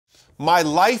My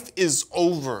life is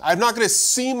over. I'm not gonna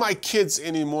see my kids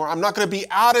anymore. I'm not gonna be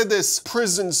out of this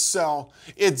prison cell.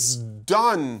 It's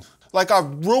done. Like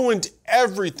I've ruined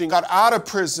everything. Got out of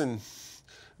prison,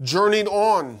 journeyed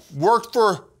on, worked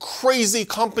for crazy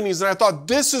companies, and I thought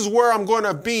this is where I'm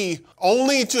gonna be,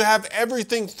 only to have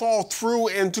everything fall through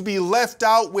and to be left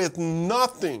out with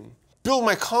nothing. Built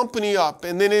my company up,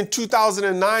 and then in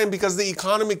 2009, because the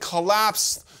economy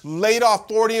collapsed, laid off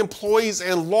 40 employees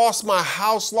and lost my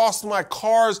house, lost my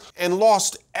cars, and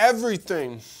lost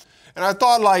everything. And I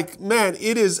thought like, man,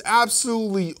 it is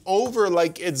absolutely over,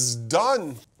 like it's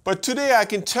done. But today I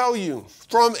can tell you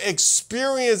from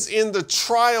experience in the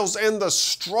trials and the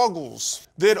struggles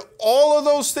that all of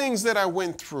those things that I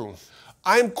went through,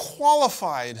 I'm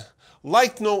qualified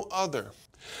like no other.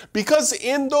 Because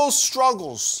in those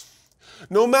struggles,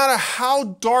 no matter how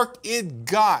dark it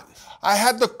got, I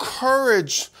had the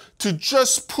courage to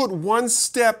just put one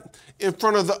step in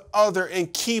front of the other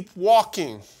and keep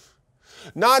walking.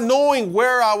 Not knowing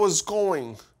where I was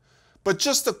going, but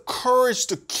just the courage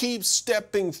to keep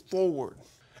stepping forward.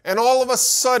 And all of a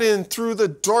sudden, through the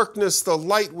darkness, the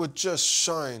light would just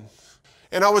shine.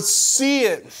 And I would see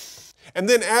it. And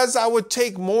then as I would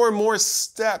take more and more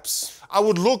steps, I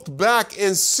would look back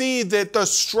and see that the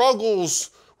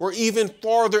struggles were even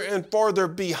farther and farther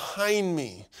behind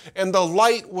me. And the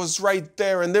light was right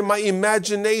there. And then my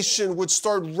imagination would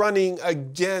start running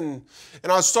again.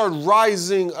 And I'd start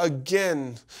rising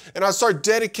again. And I'd start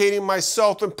dedicating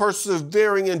myself and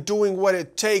persevering and doing what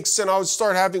it takes. And I would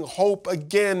start having hope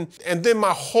again. And then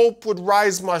my hope would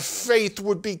rise. My faith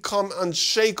would become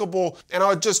unshakable. And I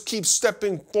would just keep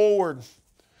stepping forward.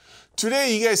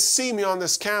 Today, you guys see me on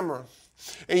this camera.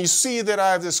 And you see that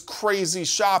I have this crazy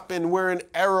shop and we're in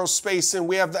aerospace and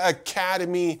we have the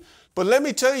academy. But let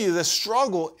me tell you, the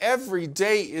struggle every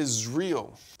day is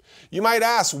real. You might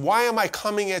ask, why am I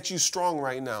coming at you strong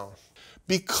right now?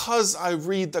 Because I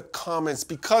read the comments,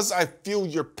 because I feel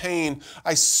your pain.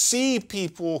 I see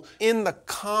people in the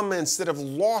comments that have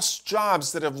lost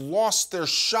jobs, that have lost their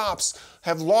shops,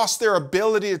 have lost their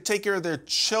ability to take care of their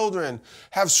children,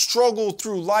 have struggled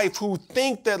through life, who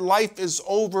think that life is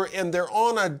over and they're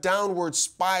on a downward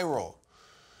spiral.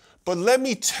 But let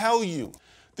me tell you,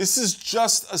 this is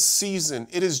just a season.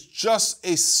 It is just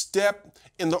a step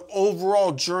in the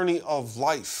overall journey of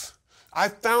life. I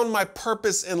found my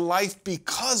purpose in life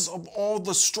because of all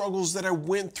the struggles that I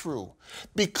went through.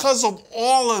 Because of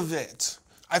all of it,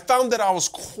 I found that I was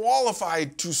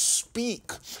qualified to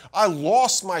speak. I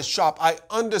lost my shop. I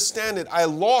understand it. I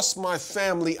lost my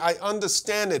family. I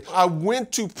understand it. I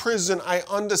went to prison. I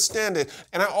understand it.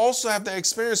 And I also have the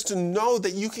experience to know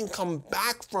that you can come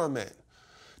back from it.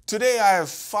 Today, I have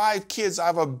 5 kids. I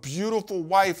have a beautiful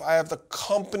wife. I have the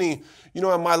company,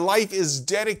 and my life is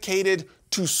dedicated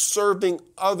to serving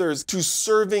others, to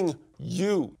serving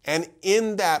you. And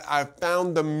in that, I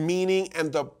found the meaning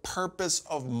and the purpose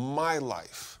of my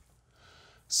life.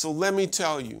 So let me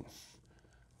tell you,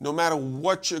 no matter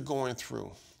what you're going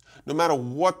through, no matter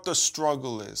what the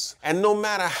struggle is, and no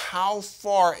matter how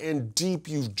far and deep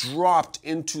you've dropped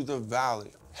into the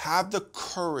valley, have the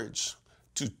courage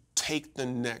to take the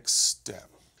next step.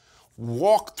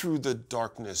 Walk through the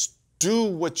darkness. Do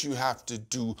what you have to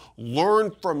do.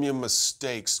 Learn from your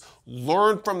mistakes.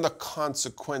 Learn from the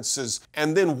consequences.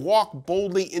 And then walk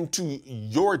boldly into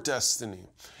your destiny,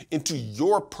 into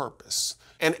your purpose.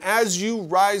 And as you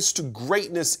rise to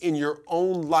greatness in your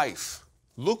own life,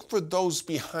 look for those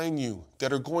behind you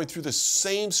that are going through the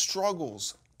same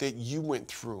struggles that you went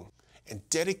through, and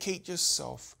dedicate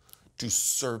yourself to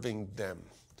serving them.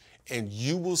 And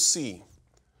you will see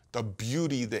the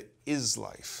beauty that is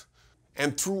life.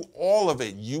 And through all of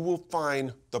it, you will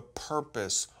find the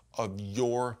purpose of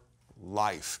your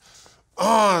life.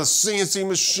 CNC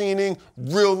machining,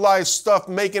 real life stuff,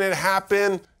 making it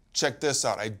happen. Check this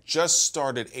out. I just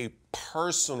started a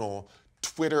personal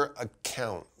Twitter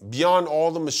account. Beyond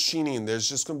all the machining, there's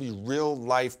just going to be real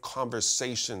life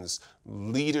conversations,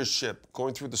 leadership,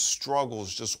 going through the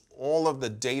struggles, just all of the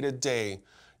day-to-day.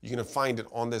 You're going to find it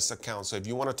on this account. So if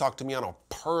you want to talk to me on a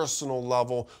personal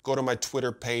level, go to my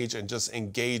Twitter page and just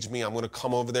engage me. I'm going to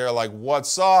come over there like,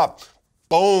 what's up?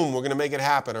 Boom, we're going to make it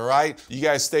happen, all right? You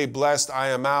guys stay blessed. I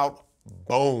am out.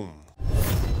 Boom.